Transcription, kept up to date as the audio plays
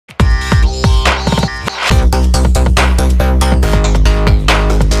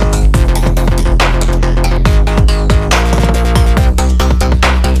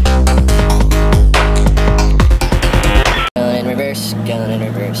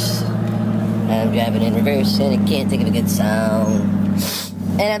reverse. I'm driving in reverse and I can't think of a good sound.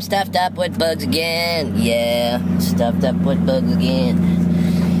 And I'm stuffed up with bugs again. Yeah, stuffed up with bugs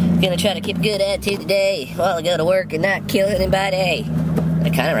again. Gonna try to keep a good attitude today while I go to work and not kill anybody.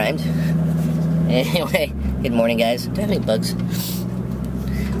 That kind of rhymed. Anyway, good morning, guys. Do I have any bugs?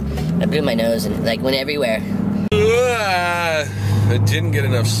 I blew my nose and like went everywhere. I didn't get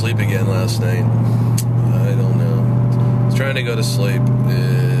enough sleep again last night. I don't know. Trying to go to sleep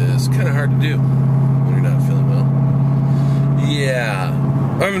is kind of hard to do when you're not feeling well. Yeah,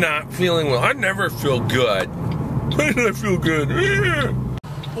 I'm not feeling well. I never feel good. Why did I feel good?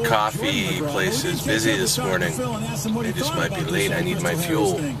 Coffee place is busy this morning. I just might be late. I need my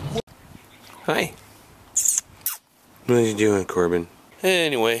fuel. Hi. What are you doing, Corbin?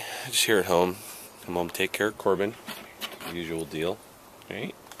 Anyway, just here at home. Come home to take care of Corbin. Usual deal,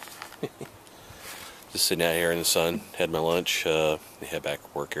 right? Just sitting out here in the sun. Had my lunch. Head back to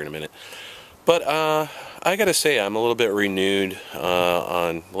work here in a minute. But I gotta say, I'm a little bit renewed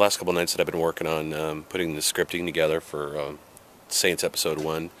on the last couple nights that I've been working on putting the scripting together for Saints Episode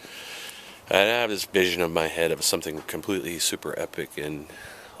 1. And I have this vision of my head of something completely super epic and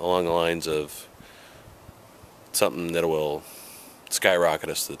along the lines of something that will skyrocket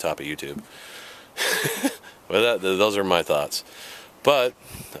us to the top of YouTube. Well, those are my thoughts. But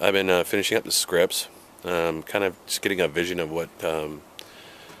I've been finishing up the scripts, kind of just getting a vision of what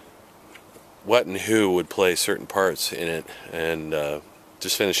and who would play certain parts in it, and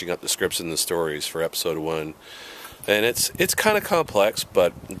just finishing up the scripts and the stories for Episode 1. And it's kind of complex,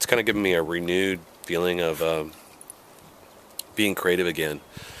 but it's kind of giving me a renewed feeling of being creative again.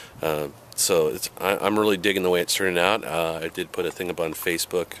 So I'm really digging the way it's turning out. I did put a thing up on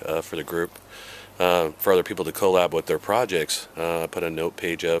Facebook for the group. For other people to collab with their projects. I put a note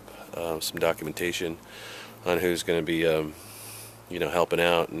page up, some documentation on who's going to be, helping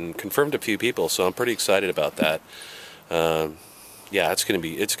out, and confirmed a few people. So I'm pretty excited about that. Yeah, it's going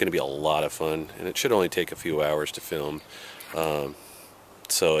to be a lot of fun, and it should only take a few hours to film.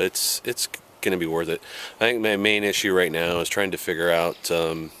 So it's going to be worth it. I think my main issue right now is trying to figure out.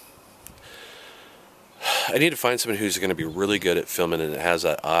 I need to find someone who's going to be really good at filming and that has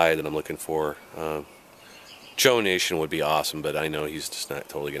that eye that I'm looking for. Joe Nation would be awesome, but I know he's just not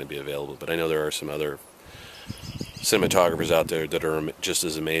totally going to be available. But I know there are some other cinematographers out there that are just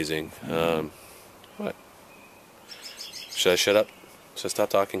as amazing. What? Should I shut up? Should I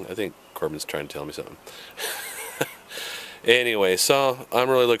stop talking? I think Corbin's trying to tell me something. Anyway, so I'm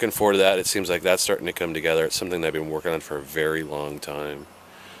really looking forward to that. It seems like that's starting to come together. It's something that I've been working on for a very long time.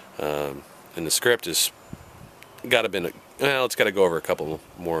 And the script has got to go over a couple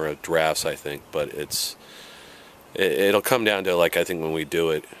more drafts, I think, but it'll come down to, like, I think when we do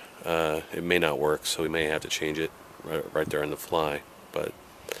it, it may not work, so we may have to change it right there on the fly. But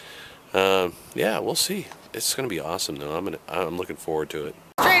yeah, we'll see. It's going to be awesome, though. I'm looking forward to it.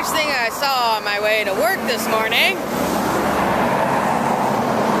 Strange thing I saw on my way to work this morning.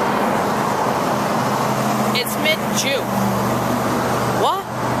 It's mid-June. What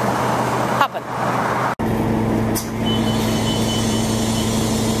happened?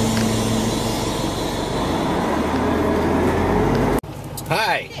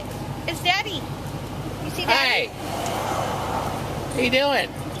 Hi. It's Daddy. You see Hi. Daddy? How you doing?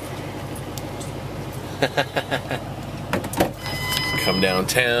 Come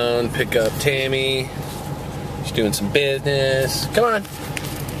downtown, pick up Tammy. She's doing some business. Come on.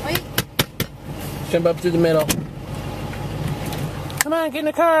 Wait. Jump up through the middle. Come on, get in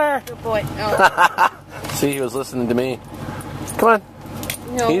the car. Good boy. Oh. See, he was listening to me. Come on.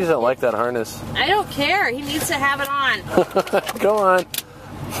 No. He doesn't like that harness. I don't care. He needs to have it on. Go on.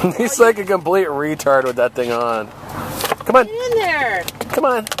 He's like a complete retard with that thing on. Come on. Get in there. Come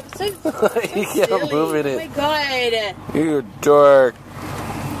on. So, You can't move in oh it. my God. You dork.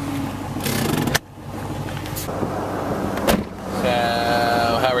 So,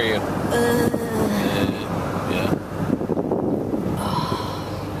 how are you? Yeah.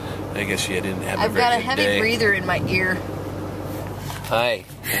 I guess you didn't have a I've very got a good heavy day. breather in my ear. Hi.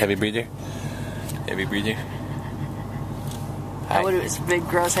 Heavy breather? Heavy breather? That was big,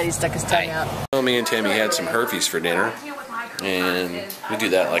 gross how he stuck his tongue out. Well, me and Tammy had some Herfies for dinner, and we do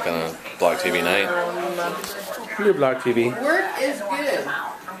that like on a Block TV night. We do Block TV. Work is good.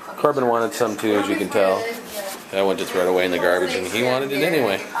 Corbin wanted some too, as you can tell. I went to throw it away in the garbage, and he wanted it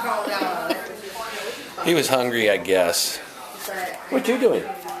anyway. He was hungry, I guess. What you doing?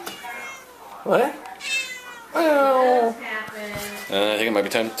 What? Oh. I think it might be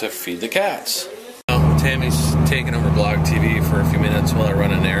time to feed the cats. Tammy's taking over Blog TV for a few minutes while I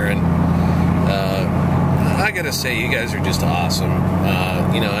run an errand. I gotta say, you guys are just awesome.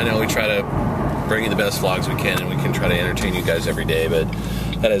 You know, I know we try to bring you the best vlogs we can, and we can try to entertain you guys every day, but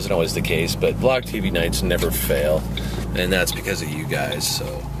that isn't always the case. But Vlog TV nights never fail, and that's because of you guys. So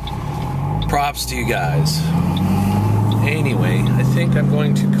props to you guys. Anyway, I think I'm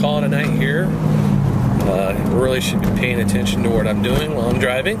going to call it a night here. I really should be paying attention to what I'm doing while I'm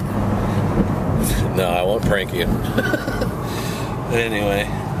driving. No, I won't prank you. Anyway,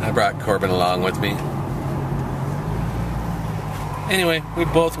 I brought Corbin along with me. Anyway, we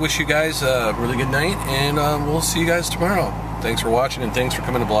both wish you guys a really good night, and we'll see you guys tomorrow. Thanks for watching, and thanks for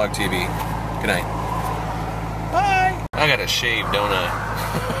coming to Vlog TV. Good night. Bye! I gotta shave, don't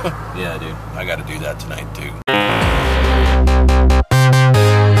I? Yeah, dude. I gotta do that tonight, too.